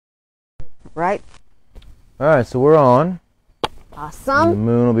right? All right, so we're on. And the Awesome.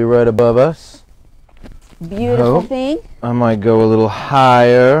 moon will be right above us. Beautiful Hope. thing. I might go a little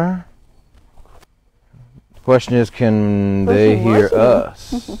higher. The question is, can they hear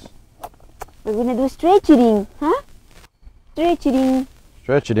us? We're gonna do stretching, huh? Stretching.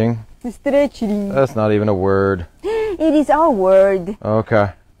 Stretching. Stretching. That's not even a word. It is our word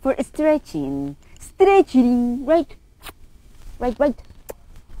Okay. for stretching. Stretching. Right. Right, right.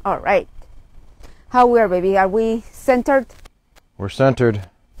 All right. How we are, baby? Are we centered? We're centered.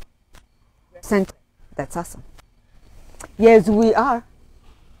 Centered. That's awesome. Yes, we are.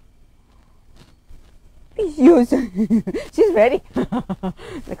 Yes. She's ready.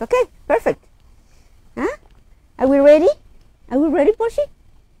 Like, okay, perfect. Huh? Are we ready? Are we ready, Portia?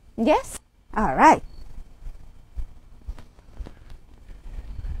 Yes? All right.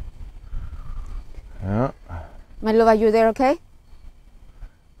 Yeah. My love, are you there okay?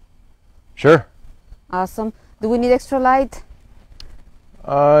 Sure. Awesome. Do we need extra light?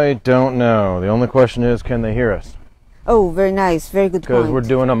 I don't know. The only question is, can they hear us? Oh, very nice. Very good Because point. we're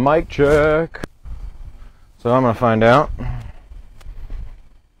doing a mic check. So I'm going to find out.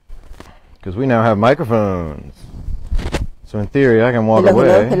 Because we now have microphones. So in theory, I can walk hello, away.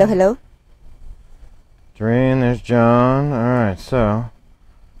 hello, hello, hello. Doreen, there's John. Alright, so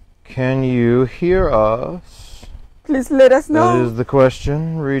can you hear us? Please let us That know. is the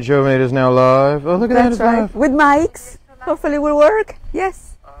question. Rejuvenate is now live. Oh, look at that. That's It's right. live. With mics. Hopefully it will work.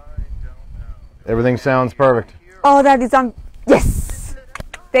 Yes. Everything sounds perfect. Oh, that is yes.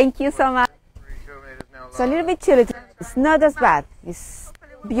 Thank you so much. It's a little bit chilly. It's not as bad. It's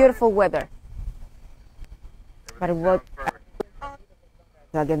beautiful weather. But what?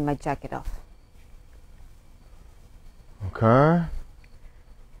 I'll get my jacket off. Okay.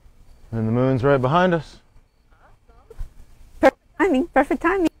 And the moon's right behind us. Perfect timing. Perfect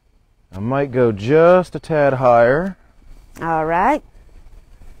timing. I might go just a tad higher. All right.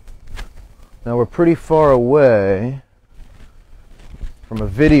 Now we're pretty far away from a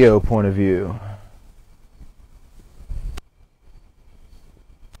video point of view.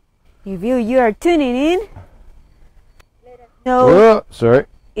 If you are tuning in, let us know Whoa, sorry.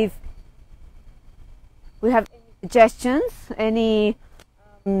 if we have any suggestions, anything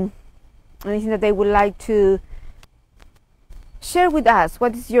that they would like to share with us.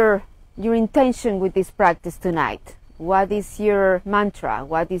 What is your intention with this practice tonight? What is your mantra?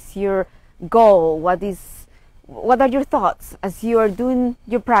 What is your goal? What are your thoughts as you are doing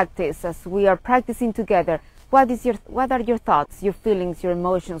your practice, as we are practicing together? What are your thoughts, your feelings, your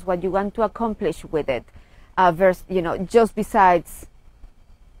emotions, what you want to accomplish with it? Just besides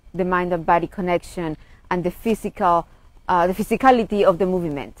the mind and body connection and the physicality of the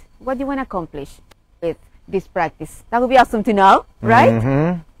movement. What do you want to accomplish with this practice? That would be awesome to know, right?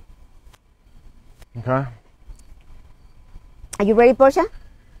 Mm-hmm. Okay. Are you ready, Portia?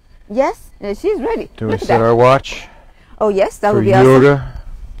 Yes? She's ready. Do we Look at set that. our watch Oh, yes, that for would be awesome. yoga?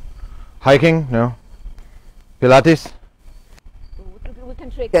 Hiking? No. Pilates? We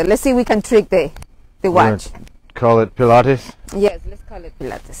can trick it. Let's see if we can trick the We're watch. gonna call it Pilates. Yes, let's call it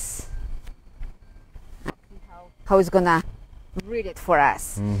Pilates. And see how it's gonna read it for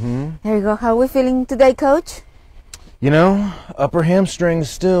us. Mm-hmm. There you go. How are we feeling today, Coach? You know, upper hamstrings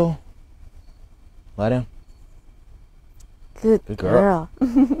still. Lie down. Good Good girl.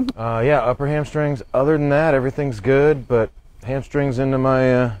 girl. Yeah, upper hamstrings. Other than that, everything's good, but hamstrings into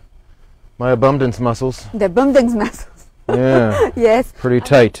my my abundance muscles. The abundance muscles. Yeah. Yes. Pretty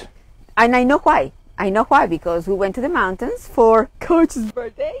tight. And I know why. I know why, because we went to the mountains for Coach's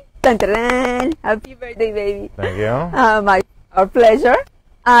birthday. Dun, dun, dun. Happy birthday, baby. Thank you. Our pleasure.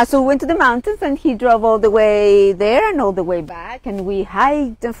 So we went to the mountains, and he drove all the way there and all the way back, and we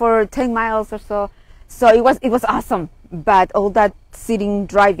hiked for 10 miles or so. So it was awesome. But all that sitting,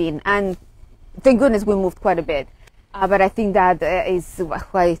 driving, and thank goodness we moved quite a bit. But I think that is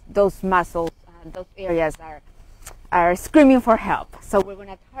why those muscles and those areas are screaming for help. So we're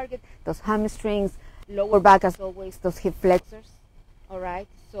gonna target those hamstrings, lower back as always, those hip flexors. All right.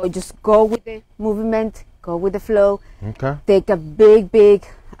 So just go with the movement, go with the flow. Okay. Take a big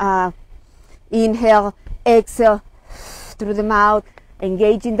inhale, exhale through the mouth,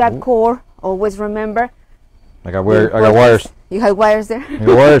 engaging that core. Always remember. I got wires. You have wires there? I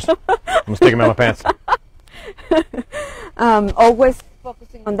got wires. I'm gonna stick them in my pants. Always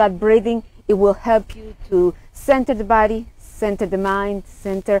focusing on that breathing. It will help you to center the body, center the mind,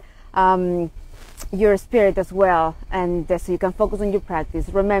 center your spirit as well, and so you can focus on your practice.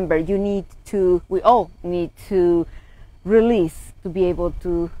 Remember, we all need to release to be able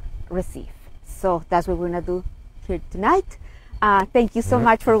to receive. So that's what we're gonna do here tonight. Thank you so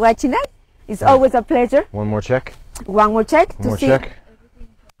much for watching us. It's always a pleasure. One more check. One more check. One more check.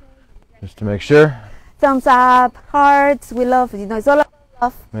 Just to make sure. Thumbs up, hearts. We love, it's all about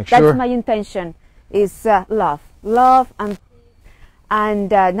love. Make sure. That's my intention, is love. Love and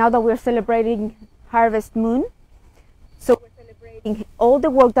now that we're celebrating Harvest Moon, so we're celebrating all the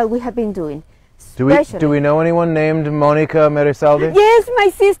work that we have been doing. Do we know anyone named Monica Merizalde? Yes, my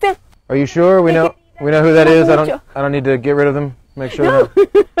sister. Are you sure? We know who that is. I don't need to get rid of them. Make sure. No.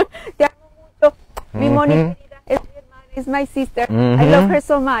 Te amo mucho. Mi Monica is my sister. I love her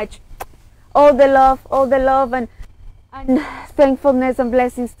so much. All the love and thankfulness and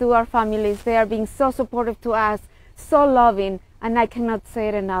blessings to our families. They are being so supportive to us, so loving, and I cannot say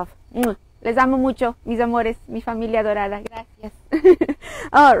it enough. Les amo mucho, mis amores, mi familia adorada. Gracias.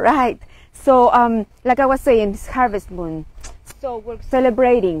 All right. So, like I was saying, it's Harvest Moon. So we're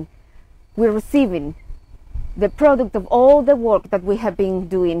celebrating, we're receiving the product of all the work that we have been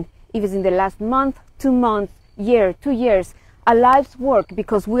doing, even in the last month, 2 months, year, 2 years, a life's work,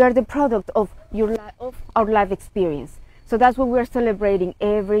 because we are the product of our life experience. So that's what we're celebrating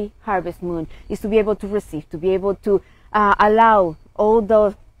every Harvest Moon, is to be able to receive, to be able to allow all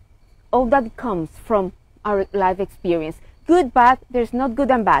that comes from our life experience. Good, bad, there's not good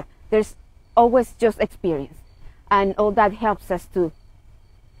and bad. There's always just experience. And all that helps us to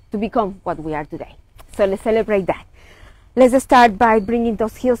become what we are today. So let's celebrate that. Let's start by bringing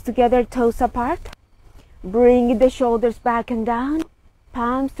those heels together, toes apart. Bring the shoulders back and down.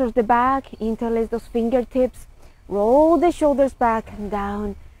 Palms towards the back. Interlace those fingertips. Roll the shoulders back and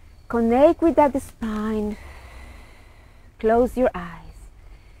down. Connect with that spine. Close your eyes.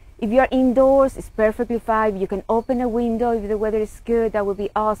 If you are indoors, it's perfectly fine. You can open a window if the weather is good. That would be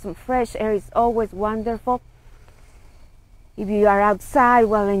awesome. Fresh air is always wonderful. If you are outside,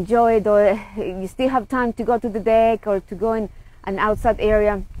 well, enjoy it. Or you still have time to go to the deck or to go in an outside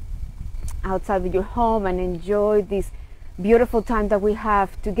area, outside of your home, and enjoy this beautiful time that we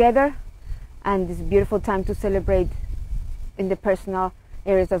have together, and this beautiful time to celebrate in the personal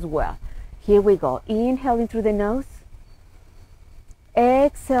areas as well. Here we go. Inhaling through the nose.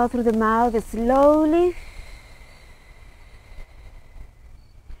 Exhale through the mouth slowly.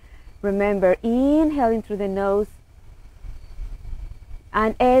 Remember, inhaling through the nose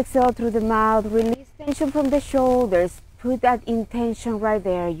and exhale through the mouth. Release tension from the shoulders. Put that intention right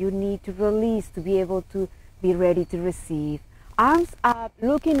there. You need to release to be able to be ready to receive. Arms up,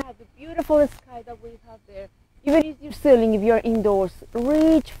 looking at the beautiful sky that we have there. Even if you're sailing, if you're indoors,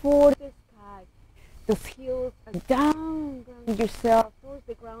 reach for the sky. Those heels are down, ground yourself towards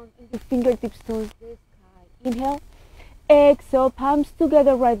the ground, and your fingertips towards the sky. Inhale, exhale, palms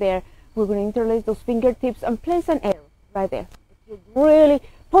together right there. We're going to interlace those fingertips and place an arrow right there. You're really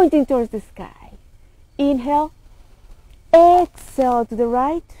pointing towards the sky. Inhale, exhale to the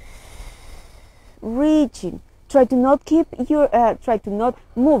right, reaching. Try to not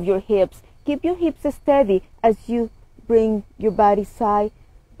move your hips. Keep your hips steady as you bring your body side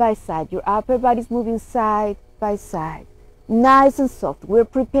by side. Your upper body is moving side by side. Nice and soft. We're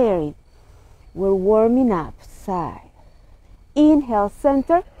preparing. We're warming up. Side. Inhale,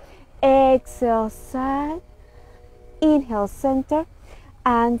 center. Exhale, side. Inhale, center.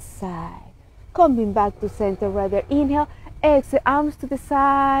 And side. Coming back to center right there. Inhale. Exhale. Arms to the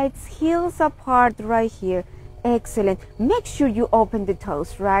sides. Heels apart right here. Excellent. Make sure you open the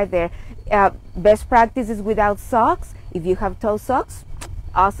toes right there. Best practice is without socks. If you have toe socks,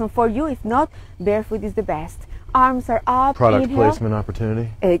 awesome for you. If not, barefoot is the best. Arms are up. Product Inhale. placement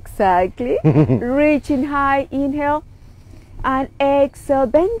opportunity. Exactly. Reaching high. Inhale. And exhale.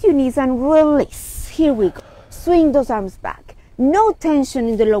 Bend your knees and release. Here we go. Swing those arms back. No tension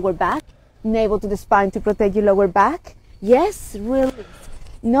in the lower back. Navel to the spine to protect your lower back. Yes, release.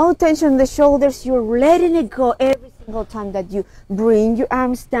 No tension in the shoulders. You're letting it go every single time that you bring your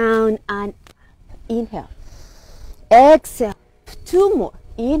arms down and up. Inhale. Exhale. 2 more.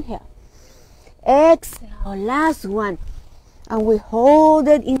 Inhale. Exhale. Last one. And we hold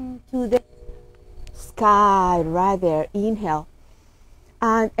it into the sky right there. Inhale.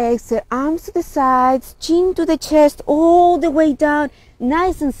 And exhale. Arms to the sides. Chin to the chest. All the way down.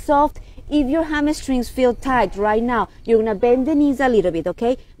 Nice and soft. If your hamstrings feel tight right now, you're going to bend the knees a little bit,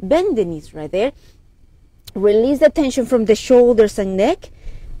 okay? Bend the knees right there. Release the tension from the shoulders and neck.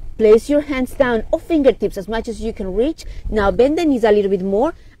 Place your hands down or fingertips as much as you can reach. Now bend the knees a little bit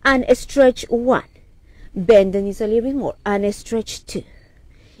more and stretch 1. Bend the knees a little bit more and stretch 2.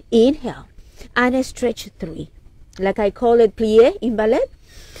 Inhale and stretch 3. Like I call it plie in ballet,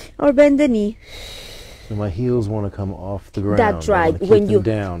 or bend the knee. So my heels want to come off the ground. That's right. When you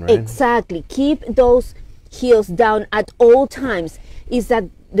down, right? Exactly. Keep those heels down at all times. Is that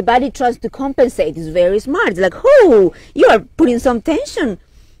the body tries to compensate. It's very smart. It's like, oh, you are putting some tension,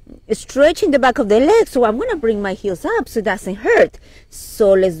 stretching the back of the leg, so I'm gonna bring my heels up so it doesn't hurt.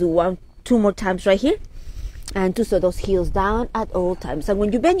 So let's do two more times right here, and to those heels down at all times. And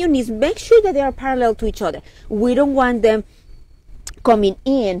when you bend your knees, make sure that they are parallel to each other. We don't want them coming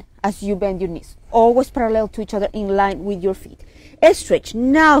in as you bend your knees. Always parallel to each other, in line with your feet. Stretch.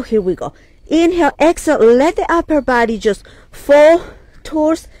 Now here we go. Inhale, exhale, let the upper body just fall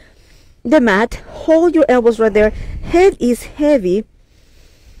towards the mat. Hold your elbows right there. Head is heavy.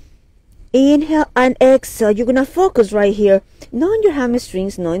 Inhale and exhale. You're gonna focus right here, not on your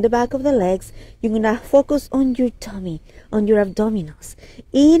hamstrings, not in the back of the legs. You're gonna focus on your tummy, on your abdominals.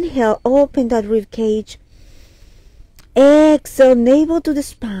 Inhale, open that rib cage. Exhale, navel to the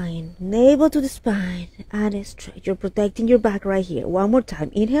spine, and stretch. You're protecting your back right here. One more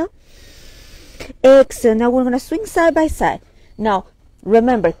time. Inhale, exhale. Now we're gonna swing side by side. Now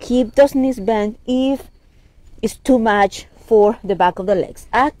remember, keep those knees bent if it's too much for the back of the legs.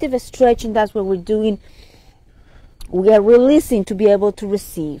 Active stretching, that's what we're doing. We are releasing to be able to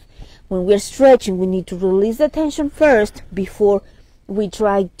receive. When we're stretching, we need to release the tension first before we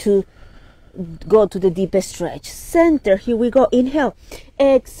try to go to the deepest stretch. Center, here we go. Inhale,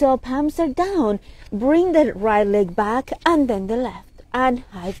 exhale, palms are down. Bring the right leg back and then the left, and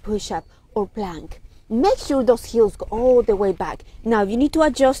high push-up or plank. Make sure those heels go all the way back. Now you need to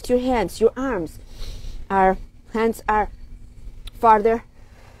adjust your hands, your arms. Our hands are farther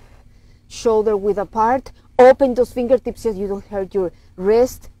shoulder width apart. Open those fingertips so you don't hurt your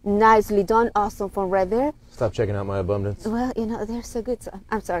wrist. Nicely done. Awesome from right there. Stop checking out my abundance. Well, you know, they're so good. So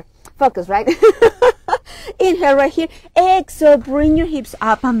I'm sorry. Focus, right? Inhale right here. Exhale. Bring your hips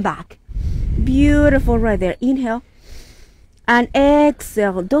up and back. Beautiful right there. Inhale. And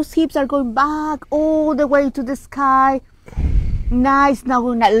exhale. Those hips are going back all the way to the sky. Nice. Now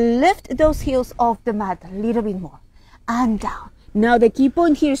we're going to lift those heels off the mat a little bit more. And down. Now the key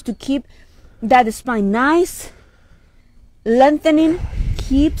point here is to keep that spine nice, lengthening,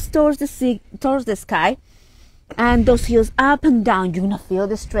 hips towards the sky, and those heels up and down. You're gonna feel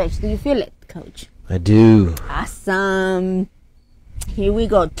the stretch. Do you feel it, coach? I do. Awesome. Here we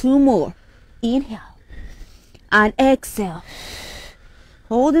go. Two more. Inhale and exhale.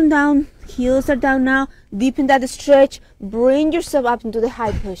 Hold them down. Heels are down now. Deepen that stretch. Bring yourself up into the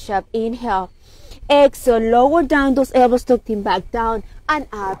high push-up. Inhale. Exhale, lower down, those elbows tucked in back, down and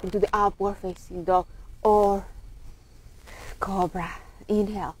up into the upward facing dog or cobra.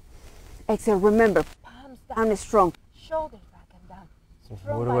 Inhale. Exhale, remember, palms down and strong. Shoulders back and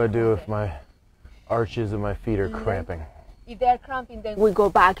down. What do I do if my arches of my feet are cramping? If they're cramping, then we go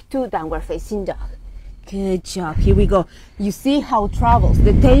back to downward facing dog. Good job. Here we go. You see how it travels.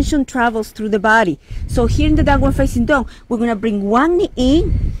 The tension travels through the body. So here in the downward facing dog, we're going to bring one knee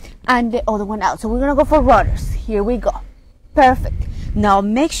in and the other one out. So we're going to go for runners. Here we go. Perfect. Now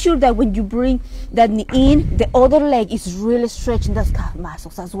make sure that when you bring that knee in, the other leg is really stretching those calf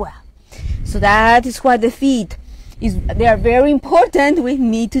muscles as well. So that is why the feet they are very important. We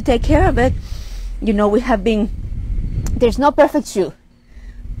need to take care of it. You know, there's no perfect shoe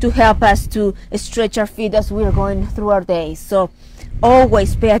to help us to stretch our feet as we are going through our day. So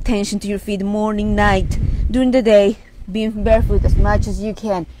always pay attention to your feet, morning, night, during the day, being barefoot as much as you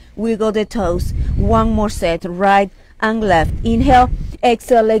can. Wiggle the toes. One more set, right and left. Inhale,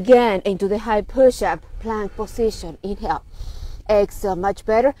 exhale again into the high push-up, plank position. Inhale, exhale, much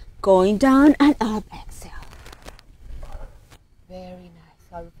better. Going down and up, exhale. Very nice.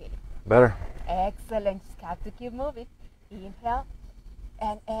 How are you feeling? Better. Excellent. Just have to keep moving. Inhale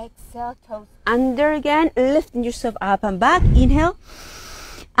and exhale, toes under again, lifting yourself up and back. Inhale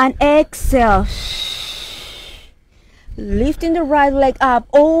and exhale. Lifting the right leg up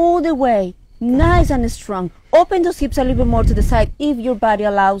all the way, nice and strong. Open those hips a little bit more to the side if your body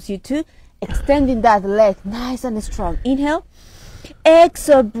allows you to. Extending that leg, nice and strong. Inhale,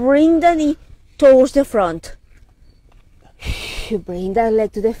 exhale, bring the knee towards the front. You bring that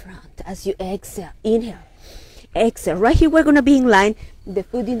leg to the front as you exhale. Inhale, exhale. Right here we're going to be in line. The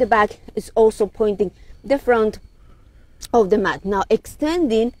foot in the back is also pointing the front of the mat. Now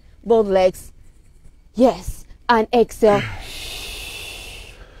extending both legs. Yes. And exhale.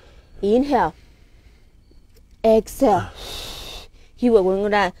 Inhale. Exhale. Here we're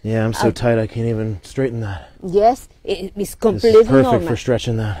gonna. Yeah, I'm so tight I can't even straighten that. Yes, it's completely This is perfect normal. for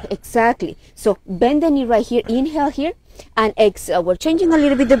stretching that. Exactly. So bend the knee right here. Inhale here and exhale. We're changing a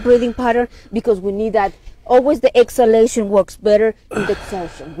little bit the breathing pattern because we need that. Always the exhalation works better than the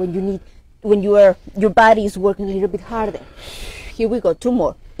exertion. When your body is working a little bit harder. Here we go. Two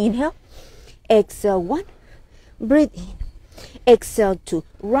more. Inhale. Exhale. One. Breathe in. Exhale, 2.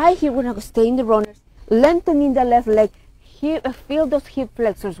 Right here, we're going to stay in the runners. Lengthening the left leg. Feel those hip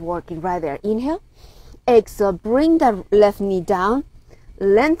flexors working right there. Inhale. Exhale, bring the left knee down.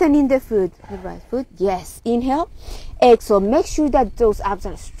 Lengthening the foot, the right foot. Yes. Inhale. Exhale, make sure that those abs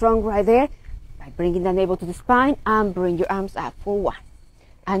are strong right there. By bringing the navel to the spine and bring your arms up for 1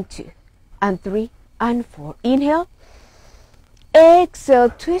 and 2 and 3 and 4. Inhale. Exhale,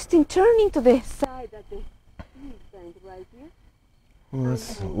 twisting, turning to the side that the knee bend right here.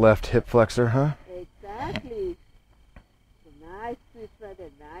 That's left hip flexor, huh? Exactly. So nice twist right there,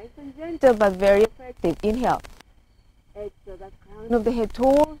 nice and gentle but very effective. Inhale. Exhale, that crown of the head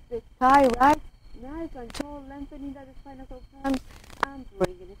towards the sky, right? Nice and tall, lengthening that spinal column and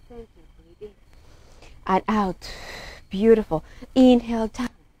bringing it center. Breathe in and out. Beautiful. Inhale down.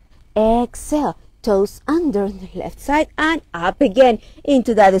 Exhale. Toes under on the left side and up again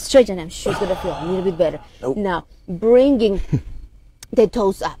into that stretch, and I'm sure it's gonna feel a little bit better. Nope. Now bringing the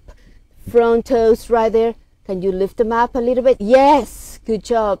toes up, front toes right there. Can you lift them up a little bit? Yes, good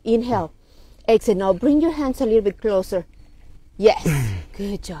job. Inhale. Exhale. Now bring your hands a little bit closer. Yes,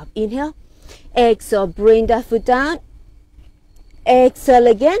 good job. Inhale. Exhale, bring that foot down. Exhale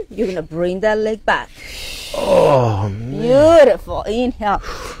again. You're gonna bring that leg back. Oh, man. Beautiful. Inhale.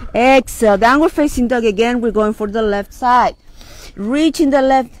 Exhale. Downward facing dog again. We're going for the left side. Reaching the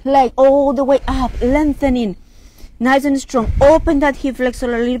left leg all the way up. Lengthening. Nice and strong. Open that hip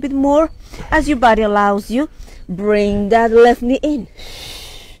flexor a little bit more as your body allows you. Bring that left knee in.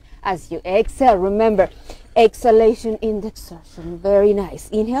 As you exhale, remember, exhalation in the exertion. Very nice.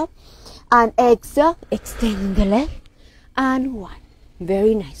 Inhale. And exhale. Extending the leg. And 1.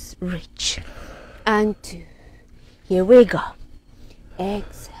 Very nice. Reach. And 2. Here we go.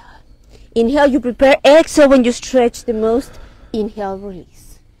 Exhale. Inhale, you prepare. Exhale when you stretch the most. Inhale,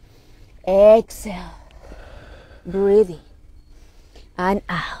 release. Exhale. Breathe in and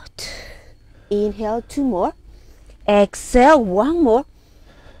out. Inhale, 2 more. Exhale, 1 more.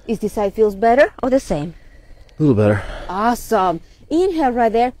 Is this side feels better or the same? A little better. Awesome. Inhale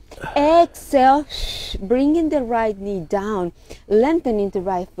right there. Exhale, bringing the right knee down, lengthening the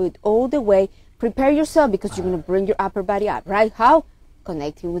right foot all the way. Prepare yourself because you're going to bring your upper body up, right? How?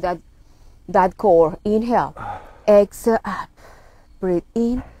 Connecting with that core. Inhale. Exhale, up. Breathe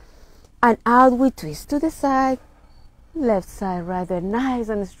in and out. We twist to the side. Left side right there. Nice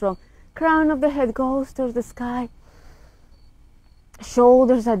and strong. Crown of the head goes towards the sky.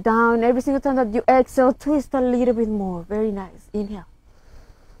 Shoulders are down. Every single time that you exhale, twist a little bit more. Very nice. Inhale.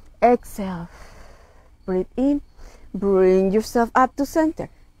 Exhale. Breathe in. Bring yourself up to center.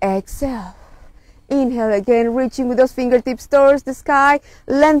 Exhale. Inhale again, reaching with those fingertips towards the sky.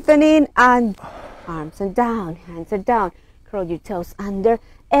 Lengthening and arms are down. Hands are down. Curl your toes under.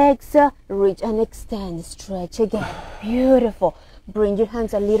 Exhale. Reach and extend. Stretch again. Beautiful. Bring your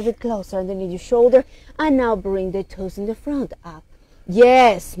hands a little bit closer underneath your shoulder. And now bring the toes in the front up.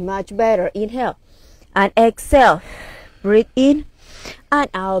 Yes, much better. Inhale and exhale. Breathe in and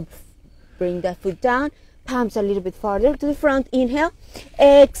out. Bring that foot down. Palms a little bit farther to the front. Inhale.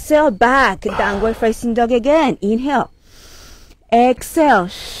 Exhale. Back. Downward facing dog again. Inhale. Exhale.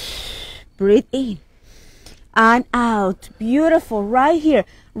 Breathe in and out. Beautiful. Right here.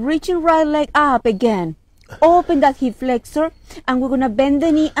 Reaching right leg up again. Open that hip flexor and we're going to bend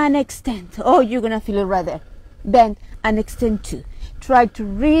the knee and extend. Oh, you're going to feel it right there. Bend and extend 2. Try to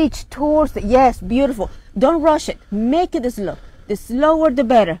reach towards the, yes, beautiful. Don't rush it. Make it slow. The slower, the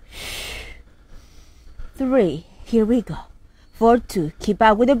better. 3. Here we go. 4, 2. Keep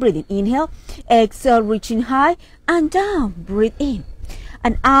up with the breathing. Inhale. Exhale, reaching high and down. Breathe in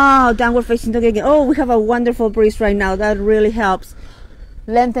and out. Downward facing dog again. Oh, we have a wonderful breeze right now. That really helps.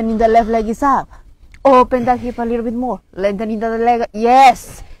 Lengthening the left leg is up. Open that hip a little bit more. Lengthening the leg.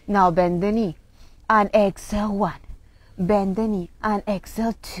 Yes. Now bend the knee and exhale 1. Bend the knee and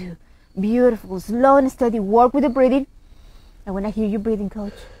exhale 2. Beautiful. Slow and steady. Work with the breathing. I want to hear you breathing,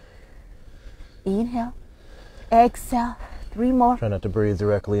 coach. Inhale. Exhale. 3 more. Try not to breathe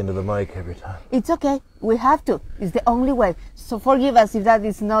directly into the mic every time. It's okay. We have to. It's the only way. So forgive us if that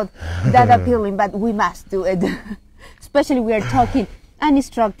is not that appealing, but we must do it. Especially we are talking and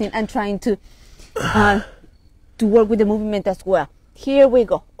instructing and trying to work with the movement as well. Here we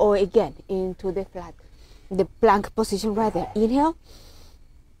go. Oh, again, into the flat. The plank position right there. Inhale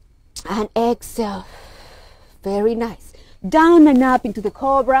and exhale. Very nice. Down and up into the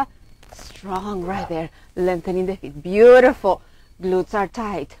cobra. Strong right there. Lengthening the feet. Beautiful. Glutes are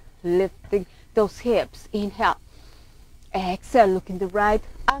tight. Lifting those hips. Inhale. Exhale. Looking the right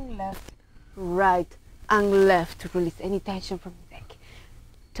and left. Right and left to release any tension from the neck.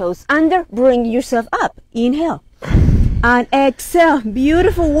 Toes under. Bring yourself up. Inhale. And exhale.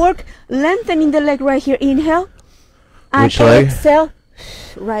 Beautiful work. Lengthening the leg right here. Inhale. And Which leg? exhale.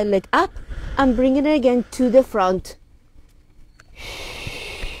 Right leg up. And bringing it again to the front.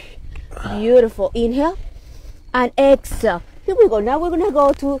 Beautiful. Inhale. And exhale. Here we go. Now we're going to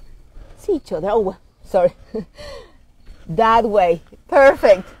go to see each other. Oh, sorry. That way.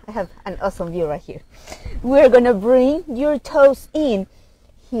 Perfect. I have an awesome view right here. We're going to bring your toes in,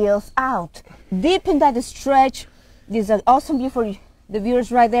 heels out. Deepen that stretch. This is an awesome view for the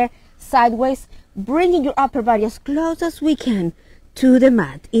viewers right there. Sideways. Bringing your upper body as close as we can to the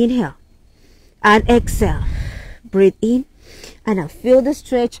mat. Inhale. And exhale. Breathe in. And now feel the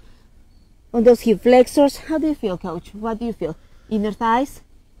stretch on those hip flexors. How do you feel, coach? What do you feel? Inner thighs?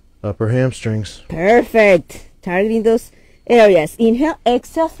 Upper hamstrings. Perfect. Targeting those areas. Inhale,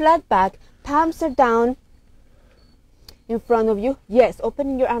 exhale, flat back. Palms are down in front of you. Yes,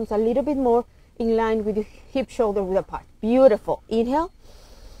 opening your arms a little bit more in line with your hip shoulder width apart. Beautiful. Inhale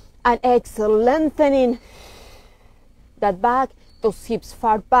and exhale, lengthening that back, those hips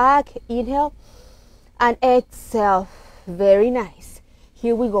far back. Inhale and exhale. Very nice.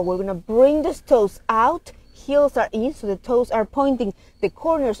 Here we go. We're going to bring the toes out. Heels are in, so the toes are pointing the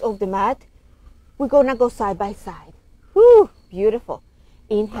corners of the mat. We're going to go side by side. Whew, beautiful.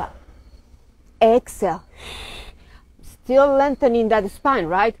 Inhale. Exhale. Still lengthening that spine,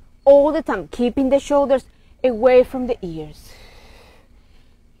 right? All the time, keeping the shoulders away from the ears.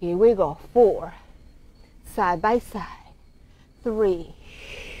 Here we go. 4. Side by side. 3.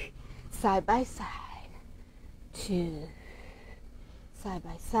 Side by side. 2. Side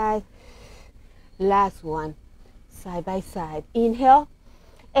by side. Last one. Side by side. Inhale.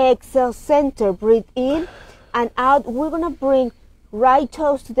 Exhale, center. Breathe in and out. We're going to bring right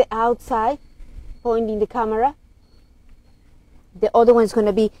toes to the outside, pointing the camera. The other one's going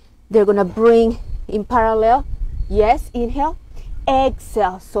to be, they're going to bring in parallel. Yes, inhale.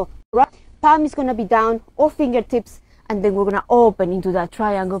 Exhale. So right palm is going to be down or fingertips, and then we're going to open into that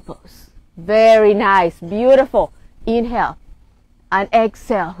triangle pose. Very nice. Beautiful. Inhale and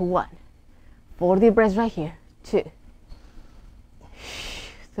exhale. 1. 4 deep breaths right here. 2.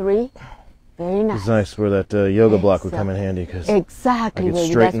 3. Very nice. It's nice where that yoga block would come in handy because exactly, I could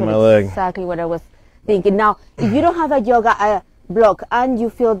straighten my leg. Exactly what I was thinking. Now, if you don't have a yoga block and you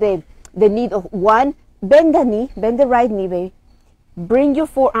feel the need of one, bend the knee, bend the right knee, baby. Bring your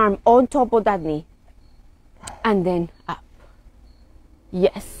forearm on top of that knee and then up.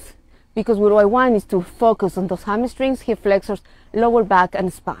 Yes, because what I want is to focus on those hamstrings, hip flexors, lower back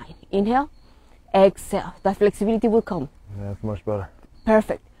and spine. Inhale, exhale. That flexibility will come. Yeah, that's much better.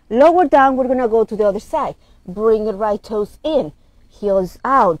 Perfect. Lower down, we're going to go to the other side. Bring the right toes in, heels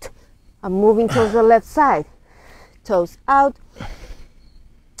out. I'm moving towards the left side. Toes out.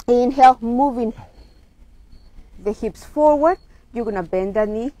 Inhale, moving the hips forward. You're going to bend that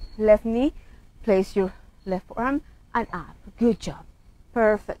knee, left knee. Place your left arm and up. Good job.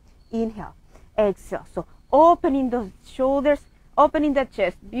 Perfect. Inhale, exhale. So opening those shoulders, opening the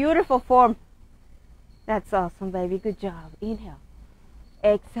chest. Beautiful form. That's awesome, baby. Good job. Inhale.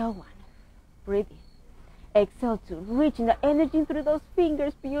 Exhale. 1. Breathe in. Exhale 2. Reaching the energy through those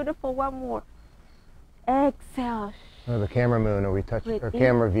fingers. Beautiful. 1 more. Exhale. Oh, the camera moon. Are we touching? Or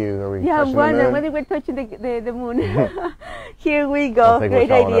camera view? Are we yeah, touching the moon? Whether we're touching the moon. Here we go. I think Great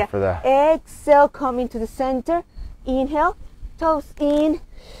we're tall idea. enough for that. Exhale. Coming to the center. Inhale. Toes in.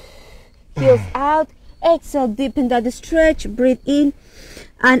 Heels out. Exhale. Deepen that stretch. Breathe in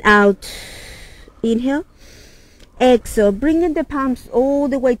and out. Inhale. Exhale, bringing the palms all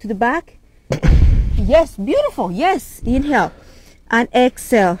the way to the back. Yes, beautiful. Yes, inhale and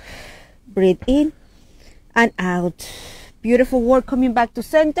exhale. Breathe in and out. Beautiful work. Coming back to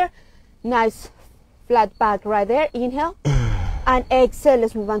center. Nice flat back right there. Inhale and exhale.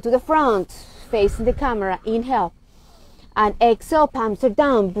 Let's move on to the front, facing the camera. Inhale and exhale. Palms are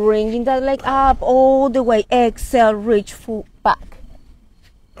down. Bringing that leg up all the way. Exhale, reach full back.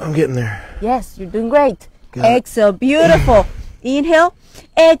 I'm getting there. Yes, you're doing great. Got it. Exhale, beautiful. Inhale,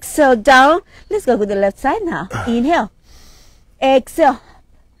 exhale, down. Let's go with the left side now. Inhale, exhale.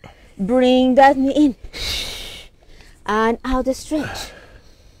 Bring that knee in and out the stretch.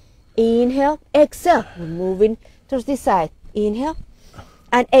 Inhale, exhale. We're moving towards this side. Inhale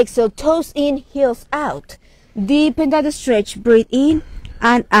and exhale. Toes in, heels out. Deepen that stretch. Breathe in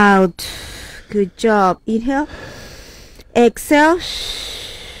and out. Good job. Inhale, exhale.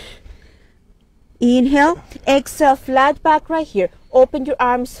 Inhale, exhale, flat back right here. Open your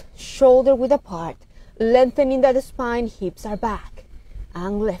arms, shoulder width apart. Lengthening that spine, hips are back.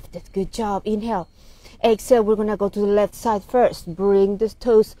 And lifted. Good job. Inhale. Exhale, we're going to go to the left side first. Bring the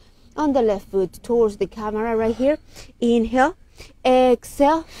toes on the left foot towards the camera right here. Inhale,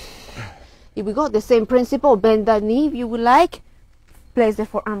 exhale. Here we go, the same principle. Bend that knee if you would like. Place the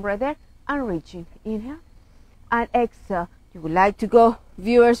forearm right there and reaching. Inhale and exhale. You would like to go,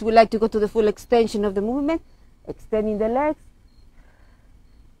 viewers would like to go to the full extension of the movement. Extending the legs.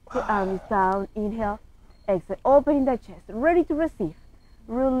 The arm is down. Inhale, exhale. Opening the chest. Ready to receive.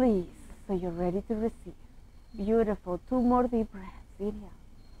 Release. So you're ready to receive. Beautiful. 2 more deep breaths. Inhale.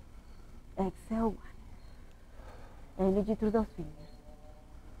 Exhale. 1. Energy through those fingers.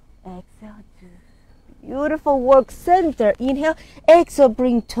 Exhale. 2. Beautiful work. Center. Inhale. Exhale.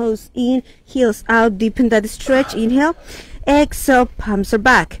 Bring toes in. Heels out. Deepen that stretch. Inhale. Exhale. Palms are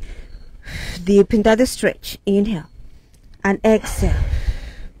back. Deepen that stretch. Inhale. And exhale.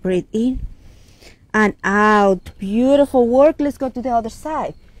 Breathe in. And out. Beautiful work. Let's go to the other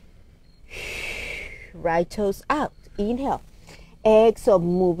side. Right toes out. Inhale. Exhale.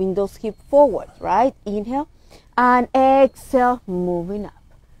 Moving those hips forward. Right. Inhale. And exhale. Moving up.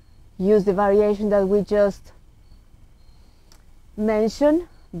 Use the variation that we just mentioned.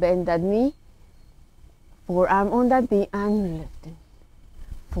 Bend that knee. Forearm on that knee and lifting.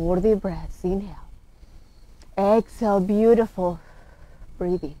 4 deep breaths. Inhale. Exhale. Beautiful.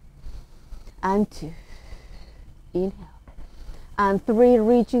 Breathe in. And 2. Inhale. And 3.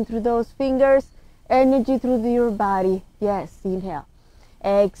 Reaching through those fingers. Energy through your body. Yes. Inhale.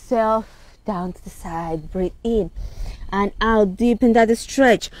 Exhale. Down to the side. Breathe in. And out. Deepen that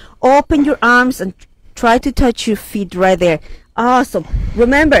stretch. Open your arms and try to touch your feet right there. Awesome.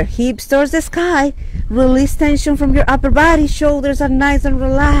 Remember, hips towards the sky. Release tension from your upper body. Shoulders are nice and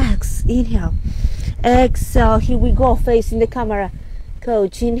relaxed. Inhale. Exhale. Here we go. Facing the camera.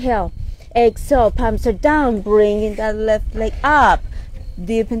 Coach. Inhale. Exhale. Palms are down. Bringing that left leg up.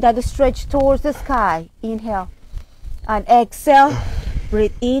 Deepen that stretch towards the sky. Inhale. And exhale.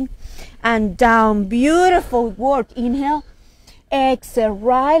 Breathe in. And down. Beautiful work. Inhale. Exhale.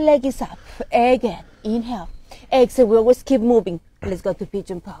 Right leg is up. Again. Inhale. Exhale. We always keep moving. Let's go to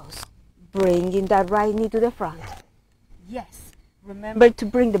pigeon pose. Bringing that right knee to the front. Yes. Remember to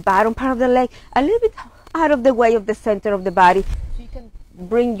bring the bottom part of the leg a little bit out of the way of the center of the body. So you can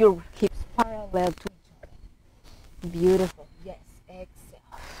bring your hips parallel to each other. Beautiful. Yes.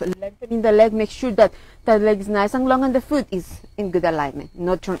 Exhale. Lengthening the leg. Make sure that the leg is nice and long and the foot is in good alignment.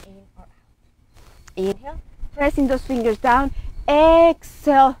 Not turn in. Inhale, pressing those fingers down.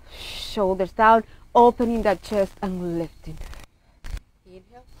 Exhale, shoulders down, opening that chest and lifting.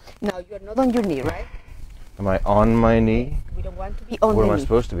 Inhale. Now you're not on your knee, right? Am I on my knee? We don't want to be on What the am I knee.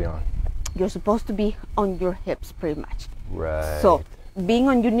 supposed to be on? You're supposed to be on your hips pretty much. Right. So being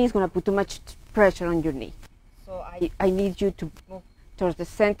on your knee is going to put too much pressure on your knee. So I need you to move towards the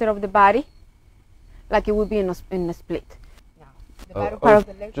center of the body like it would be in a split. Now, the bottom part of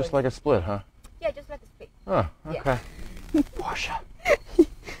the leg. Just like a split, huh? Yeah, just like a split. Oh, okay. Washa.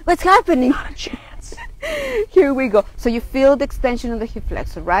 What's happening? Not a chance. Here we go. So you feel the extension of the hip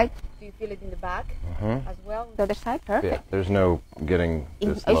flexor, right? Do you feel it in the back as well? The other side? Perfect. Yeah, there's no getting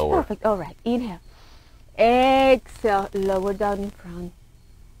this It's lower. perfect. All right. Inhale. Exhale. Lower down in front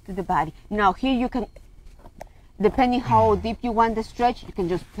to the body. Now here you can, depending how deep you want the stretch, you can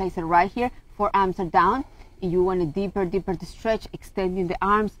just place it right here. Forearms are down. You want a deeper the stretch, extending the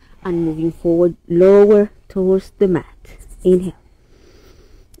arms and moving forward, lower towards the mat. Inhale.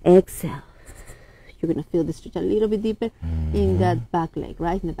 Exhale. You're going to feel the stretch a little bit deeper in that back leg,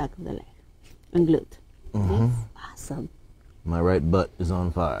 right? In the back of the leg and glute. Yes. Awesome. My right butt is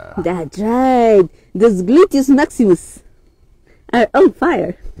on fire. That's right. Those gluteus maximus are on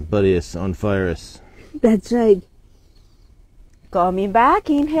fire. Buddy is on fire. That's right. Coming back,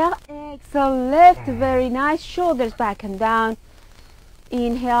 inhale, exhale, lift, very nice, shoulders back and down.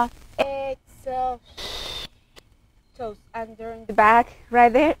 Inhale, exhale, toes under in the back,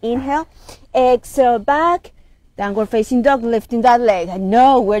 right there. Inhale, exhale, back, downward facing dog, lifting that leg. I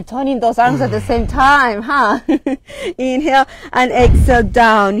know we're turning those arms at the same time, huh? Inhale and exhale,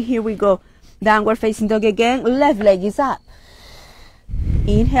 down. Here we go. Downward facing dog again, left leg is up.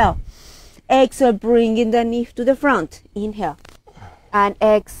 Inhale, exhale, bringing the knee to the front. Inhale. And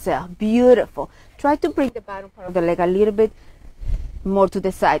exhale. Beautiful. Try to bring the bottom part of the leg a little bit more to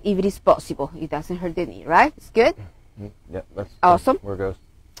the side if it is possible. It doesn't hurt the knee, right? It's good? Yep, that's awesome. Where it goes.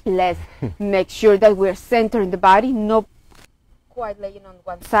 Let's make sure that we're centering the body, not quite laying on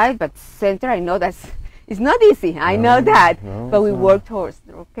one side, but center. I know it's not easy. I know that, but we work towards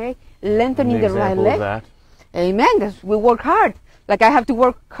it, okay? Lengthening the right leg. That. Amen. We work hard. Like I have to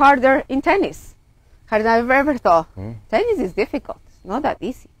work harder in tennis. Harder than I've ever thought. Tennis is difficult. Not that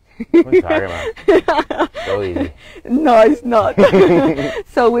easy. What are you talking about? So easy. No, it's not.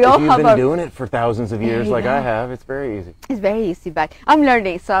 So we all If have you've our... been doing it for thousands of years like I have, it's very easy. It's very easy, but I'm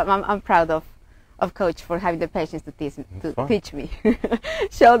learning, so I'm proud of Coach for having the patience to teach me.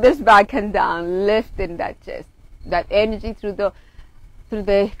 Shoulders back and down, lifting that chest, that energy through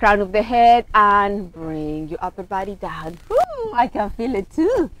the crown of the head, and bring your upper body down. Woo, I can feel it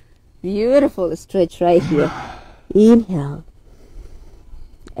too. Beautiful stretch right here. Inhale.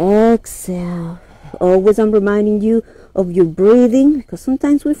 Exhale. Always I'm reminding you of your breathing, because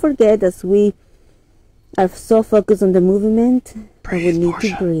sometimes we forget as we are so focused on the movement. Breathe, and we need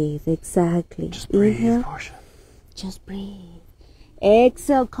to breathe. Exactly. Just breathe, Inhale. Portia. Just breathe.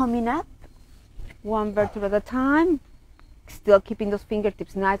 Exhale, coming up. One vertebra at a time. Still keeping those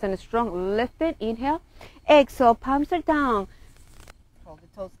fingertips nice and strong. Lift it. Inhale. Exhale. Palms are down. Roll the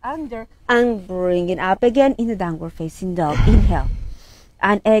toes under. And bring it up again in the downward facing dog. Inhale.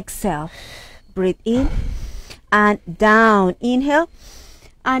 And exhale. Breathe in. And down. Inhale.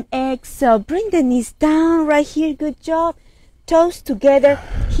 And exhale. Bring the knees down right here. Good job. Toes together,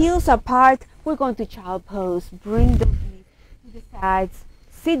 heels apart. We're going to child pose. Bring the knees to the sides.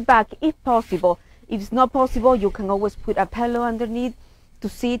 Sit back if possible. If it's not possible, you can always put a pillow underneath to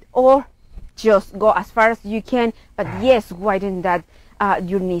sit, or just go as far as you can. But yes, widen that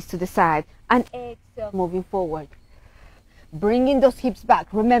your knees to the side. And exhale, moving forward. Bringing those hips back.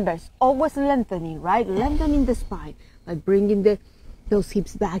 Remember, it's always lengthening, right? Lengthening the spine by bringing those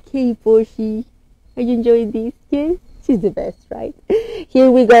hips back. Hey, Portia, are you enjoying this? Yes? She's the best, right? Here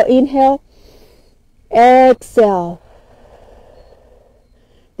we go. Inhale. Exhale.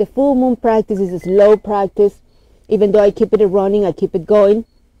 The full moon practice is a slow practice. Even though I keep it running, I keep it going,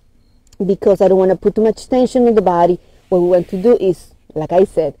 because I don't want to put too much tension on the body. What we want to do is, like I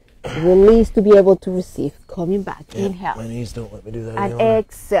said, release to be able to receive. Coming back. Yeah, inhale. My knees don't let me do that and anymore.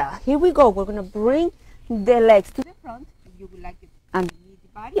 Exhale. Here we go. We're going to bring the legs to the front. If you would like it underneath the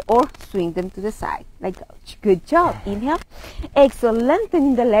body, or swing them to the side like Coach. Good job. Inhale. Exhale.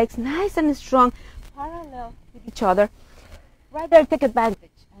 Lengthening the legs nice and strong, parallel with each other. Right there, take advantage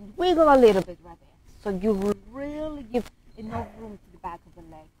and wiggle a little bit right there. So you really give enough room to the back of the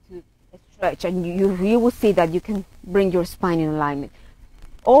leg to stretch, and you really will see that you can bring your spine in alignment.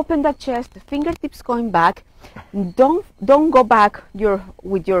 Open that chest, the fingertips going back. Don't go back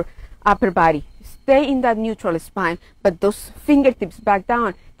with your upper body. Stay in that neutral spine, but those fingertips back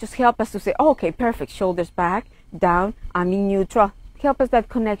down just help us to say, oh, okay, perfect. Shoulders back, down, I'm in neutral. Help us that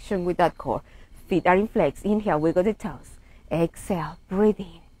connection with that core. Feet are in flex. Inhale, wiggle the toes. Exhale, breathe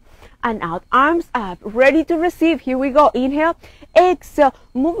in and out. Arms up, ready to receive. Here we go. Inhale, exhale,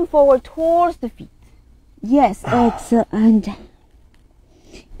 moving forward towards the feet. Yes, exhale and down.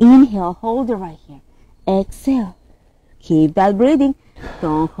 Inhale, hold it right here. Exhale. Keep that breathing.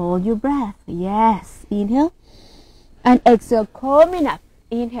 Don't hold your breath. Yes. Inhale. And exhale, coming up.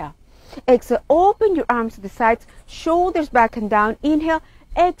 Inhale. Exhale, open your arms to the sides. Shoulders back and down. Inhale.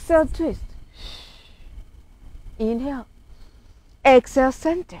 Exhale, twist. Inhale. Exhale,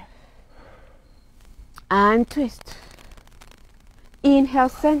 center. And twist. Inhale,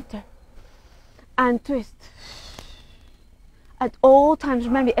 center. And twist. At all times,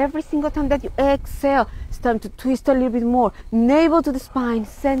 remember, every single time that you exhale, it's time to twist a little bit more. Navel to the spine,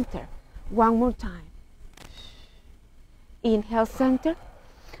 center. One more time. Inhale, center.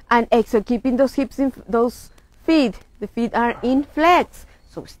 And exhale, keeping those hips in, those feet. The feet are in flex.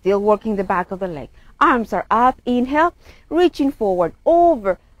 So still working the back of the leg. Arms are up. Inhale, reaching forward,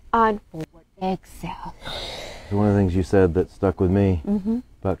 over and forward. Exhale. So one of the things you said that stuck with me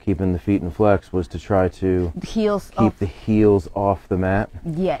about keeping the feet in flex was to try to keep the heels off the mat.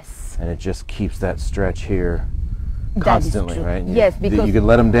 Yes. And it just keeps that stretch here constantly, right? Yes, because you can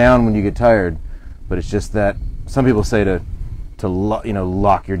let them down when you get tired, but it's just that some people say to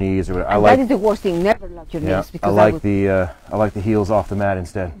lock your knees or whatever. That is the worst thing. Never lock your knees. Because I like the heels off the mat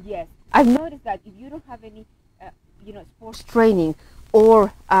instead. Yes, I've noticed that if you don't have any, sports training,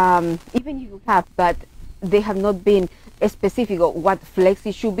 or even if you have, but they have not been specific of what flex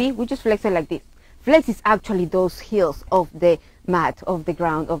it should be, we just flex it like this. Flex is actually those heels of the mat, of the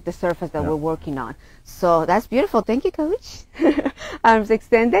ground, of the surface that we're working on. So that's beautiful. Thank you, Coach. Arms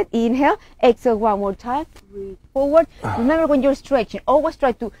extended. Inhale. Exhale one more time. Reach forward. Remember, when you're stretching, always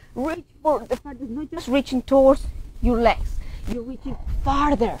try to reach for the farthest, not just reaching towards your legs. You're reaching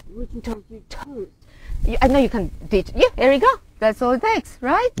farther, reaching towards your toes. I know you can teach. Yeah, there you go. That's all it takes,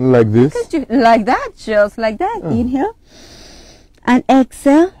 right? Like this? Like that, just like that. Inhale. And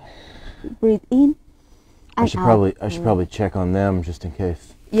exhale. Breathe in. I should probably check on them just in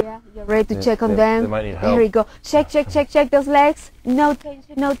case. Yeah, you're ready to Yeah, check on they them. might need There help. we go. Check those legs. No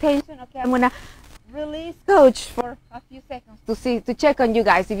tension, no tension. Okay, I'm gonna release coach for a few seconds to check on you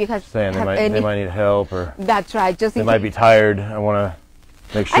guys if you have, Saying have they any. might need help, or That's right. Just they in might case. be tired. I want to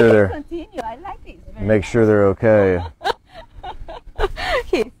make I sure can they're continue. I like this. Very make sure they're okay.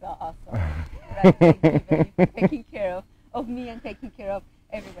 He's so awesome. Right, thank you, baby, for taking care of me and taking care of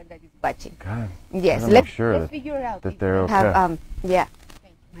everyone that is watching. God, Yes, gotta make sure let's figure it out that if they're we have, okay. yeah.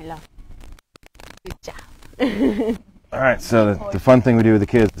 Thank you, my love. Good job. All right, so the fun thing we do with the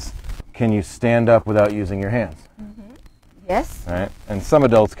kids is, can you stand up without using your hands? Yes. All right, and some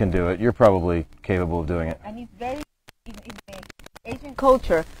adults can do it. You're probably capable of doing it. And it's very, in the Asian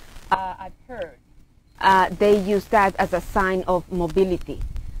culture, I've heard, they use that as a sign of mobility,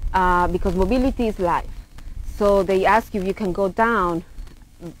 because mobility is life. So they ask you if you can go down,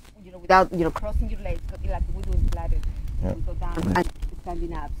 without, crossing your legs, like we do in Pilates. Yeah. We go down and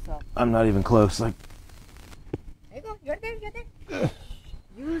standing up. So I'm not even close. Like, there you go. You're there.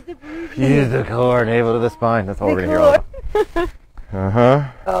 Use the breathing. use the core, navel to the spine. That's all we're gonna hear.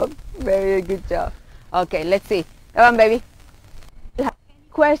 Oh, very good job. Okay, let's see. Come on, baby. If you have any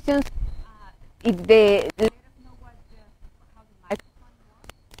questions, if they let us know how the microphone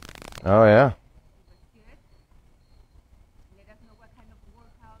works. Oh yeah. Let us know what kind of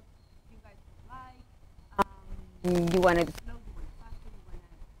workout you guys would like. You want it slow, you want it faster, you want it,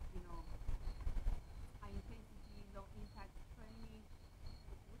 high intensity, low impact training.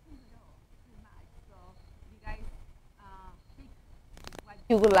 We can do it all, pretty much. So you guys pick what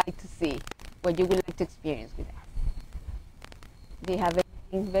you would like to see, what you would like to experience with us. Do you have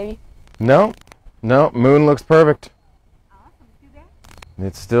anything, baby? No, moon looks perfect. Awesome. Still there?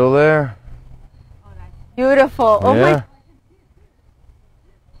 It's still there. Oh, that's beautiful. Oh Yeah. my.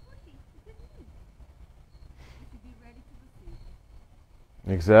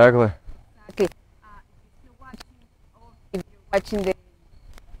 Exactly. Exactly. If you're watching, or if you're watching the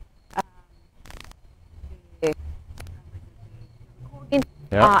recording,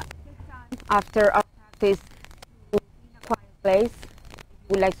 Yeah. take time after our practice to be in a quiet place. If you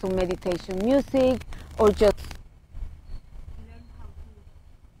would like some meditation music, or just learn how to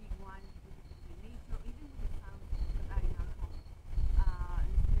be one with the nature, even with the sounds that are in our home.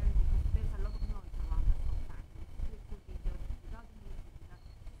 Let's learn, because there's a lot of noise around us sometimes. It could be just without the music, without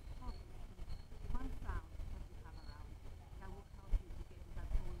focusing one sound that you have around that will help you to get to that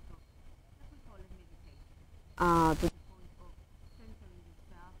point of, as we call it, meditation. To the point of centering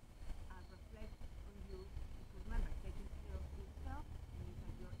yourself, reflect on you. Because remember, taking care of yourself means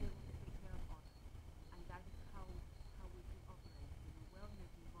that you're able to take care of others. And that is how we can operate.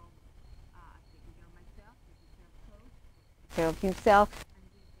 Wellness involves taking care of myself, taking care of coach, taking care of himself, and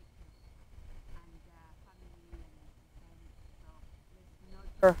we take care of others. And family and friends. So let's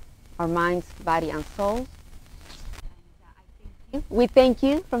nurture our minds, body, and souls. And I thank you. We thank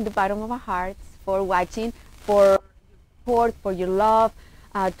you from the bottom of our hearts for watching, for your support, for your love,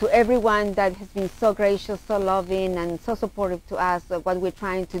 to everyone that has been so gracious, so loving, and so supportive to us, what we're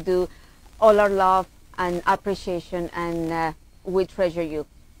trying to do. All our love and appreciation, and we treasure you.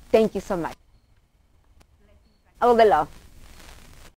 Thank you so much. All the love.